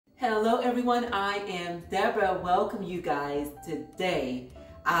Hello everyone, I am Deborah. Welcome you guys. Today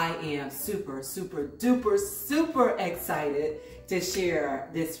I am super excited to share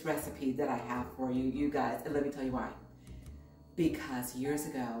this recipe that I have for you guys. And let me tell you why. Because years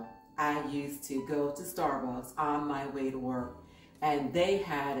ago, I used to go to Starbucks on my way to work and they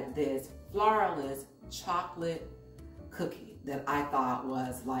had this Flourless chocolate cookie that I thought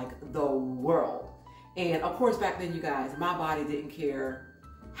was like the world. And of course back then, you guys, my body didn't care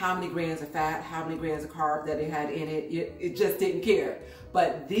how many grams of fat, how many grams of carb that it had in it. It just didn't care.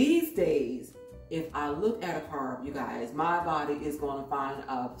 But these days, if I look at a carb, you guys, my body is going to find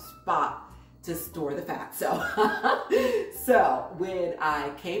a spot to store the fat. So, so when I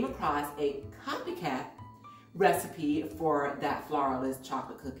came across a Copycat recipe for that Flourless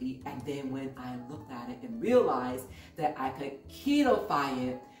chocolate cookie, and then when I looked at it and realized that I could keto-fy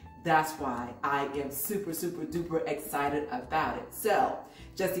it, that's why I am super duper excited about it. So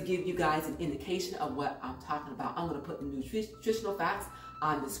just to give you guys an indication of what I'm talking about, I'm going to put the nutritional facts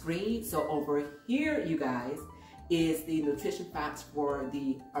on the screen. So over here, you guys, is the nutrition facts for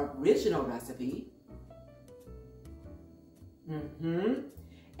the original recipe.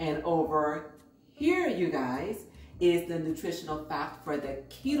 And over here, you guys, is the nutritional fact for the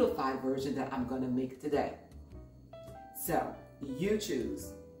keto-fied version that I'm going to make today. So you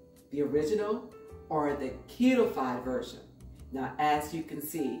choose the original or the keto-fied version. Now, as you can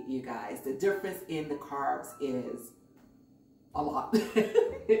see, you guys, the difference in the carbs is a lot.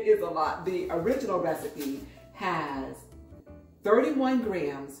 It is a lot. The original recipe has 31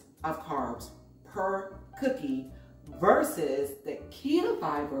 grams of carbs per cookie versus the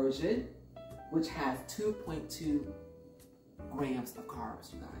keto-fied version, which has 2.2 grams of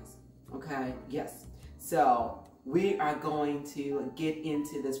carbs, you guys. Okay, yes. So we are going to get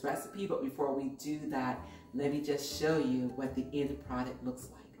into this recipe, but before we do that, let me just show you what the end product looks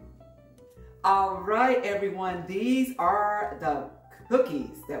like. All right, everyone, these are the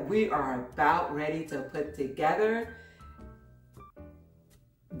cookies that we are about ready to put together.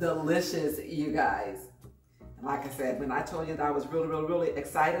 Delicious, you guys. Like I said, when I told you that I was really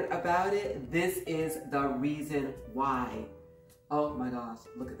excited about it, this is the reason why. Oh my gosh,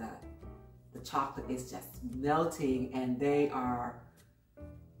 look at that. The chocolate is just melting and they are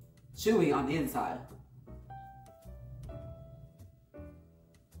chewy on the inside.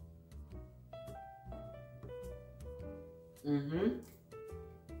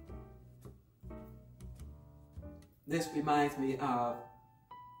 This reminds me of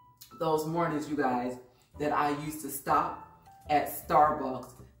those mornings, you guys, that I used to stop at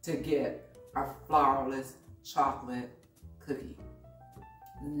Starbucks to get a Flourless chocolate cookie.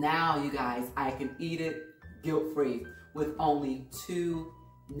 Now, you guys, I can eat it guilt-free with only 2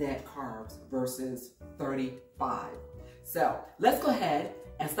 net carbs versus 35. So let's go ahead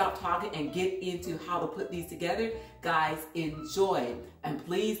and stop talking and get into how to put these together. Guys, enjoy. And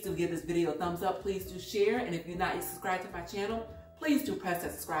please do give this video a thumbs up. Please do share. And if you're not yet subscribed to my channel, please do press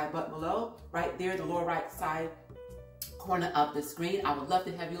that subscribe button below, right there, the lower right side corner of the screen. I would love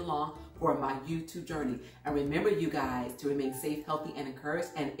to have you along for my YouTube journey. And remember, you guys, to remain safe, healthy, and encouraged.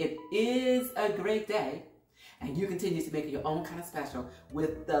 And it is a great day. And you continue to make it your own kind of special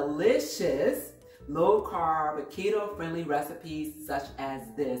with delicious, low-carb, keto-friendly recipes such as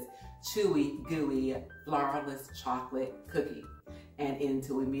this chewy, gooey, Flourless chocolate cookie. And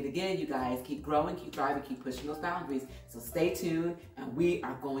until we meet again, you guys, keep growing, keep driving, keep pushing those boundaries. So stay tuned, and we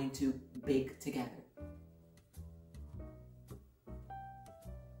are going to bake together.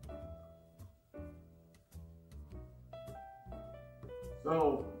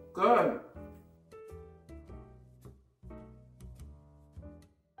 So good.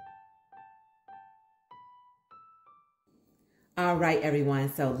 All right,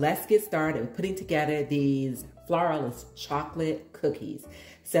 everyone. So let's get started with putting together these Flourless chocolate cookies.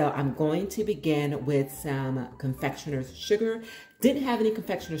 So I'm going to begin with some confectioner's sugar. Didn't have any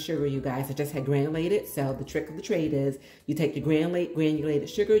confectioner's sugar, you guys. I just had granulated. So the trick of the trade is you take your granulated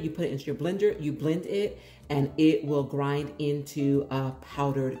sugar, you put it into your blender, you blend it, and it will grind into a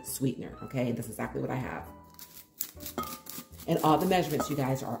powdered sweetener. Okay, and that's exactly what I have. And all the measurements, you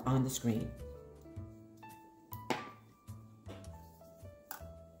guys, are on the screen.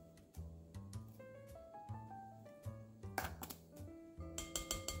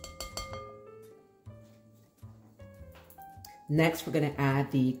 Next, we're going to add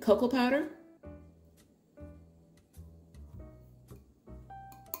the cocoa powder.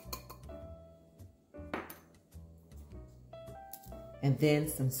 And then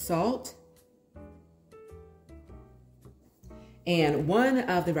some salt. And one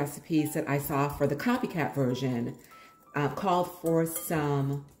of the recipes that I saw for the Copycat version called for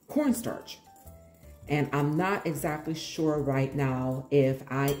some cornstarch. And I'm not exactly sure right now if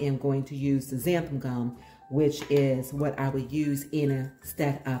I am going to use the xanthan gum, which is what I would use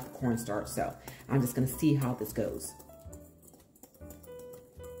instead of cornstarch. So I'm just going to see how this goes.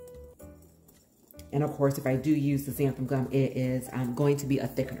 And of course, if I do use the xanthan gum, it is going to be a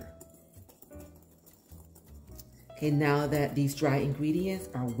thickener. Okay, now that these dry ingredients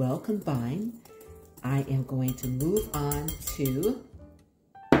are well combined, I am going to move on to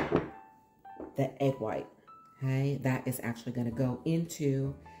the egg white. Okay, that is actually going to go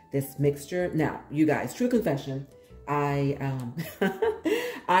into this mixture. Now, you guys, true confession, I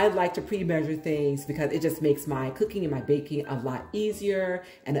I like to pre-measure things because it just makes my cooking and my baking a lot easier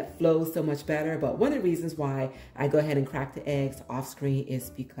and it flows so much better. But one of the reasons why I go ahead and crack the eggs off screen is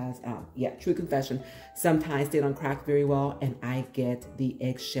because, yeah, true confession, sometimes they don't crack very well and I get the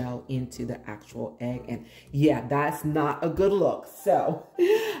eggshell into the actual egg. And yeah, that's not a good look. So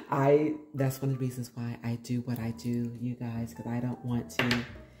that's one of the reasons why I do what I do, you guys, because I don't want to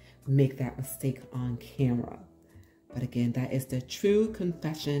make that mistake on camera. But again, that is the true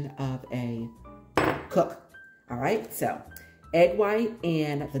confession of a cook. All right, so egg white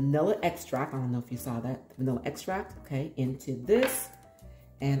and vanilla extract. I don't know if you saw that, vanilla extract, okay, into this.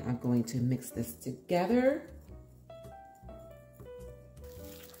 And I'm going to mix this together.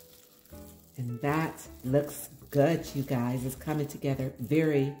 And that looks good, you guys. It's coming together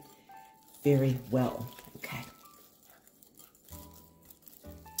very, very well, okay.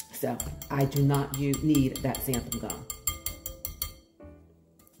 So I do not need that xanthan gum.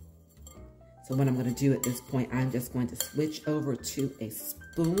 So what I'm going to do at this point, I'm just going to switch over to a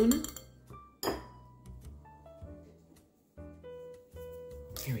spoon.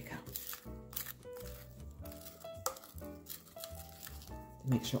 Here we go.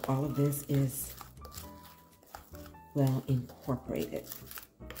 Make sure all of this is well incorporated.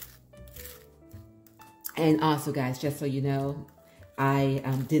 And also, guys, just so you know, I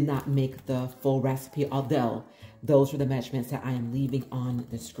did not make the full recipe, although those are the measurements that I am leaving on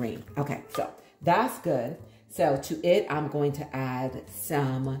the screen. Okay, so that's good. So to it, I'm going to add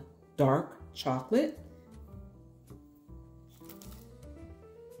some dark chocolate.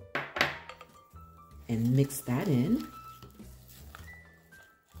 And mix that in.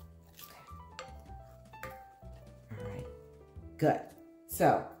 Okay. All right, good.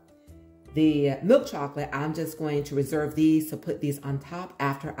 So the milk chocolate, I'm just going to reserve these to put these on top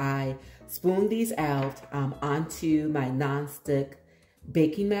after I spoon these out onto my nonstick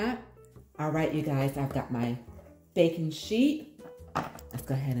baking mat. All right, you guys, I've got my baking sheet. Let's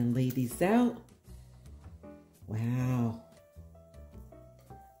go ahead and lay these out. Wow.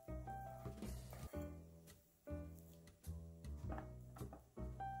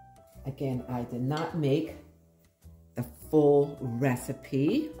 Again, I did not make the full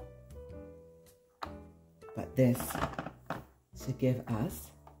recipe, but this should give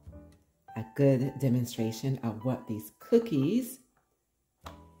us a good demonstration of what these cookies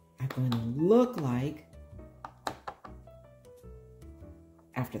are going to look like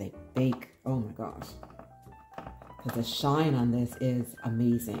after they bake. Oh my gosh. Because the shine on this is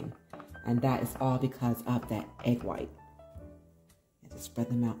amazing. And that is all because of that egg white. And just spread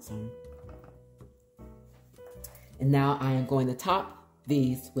them out some. And now I am going to top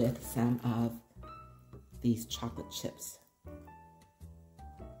these with some of these chocolate chips.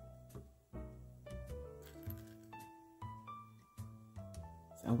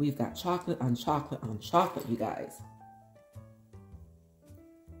 So we've got chocolate on chocolate on chocolate, you guys.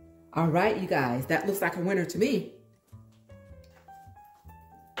 All right, you guys, that looks like a winner to me.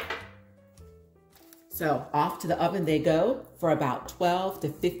 So off to the oven they go for about 12 to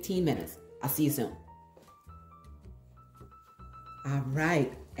 15 minutes. I'll see you soon. All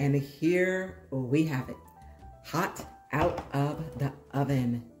right, and here we have it. Hot out of the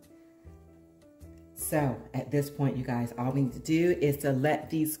oven. So at this point, you guys, all we need to do is to let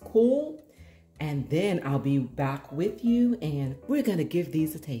these cool, and then I'll be back with you and we're gonna give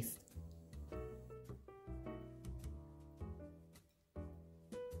these a taste.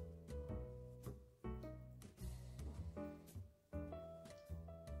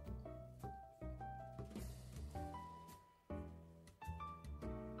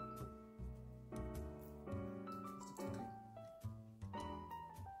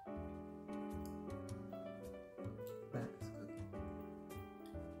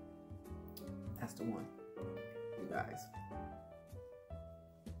 That's the one, you guys.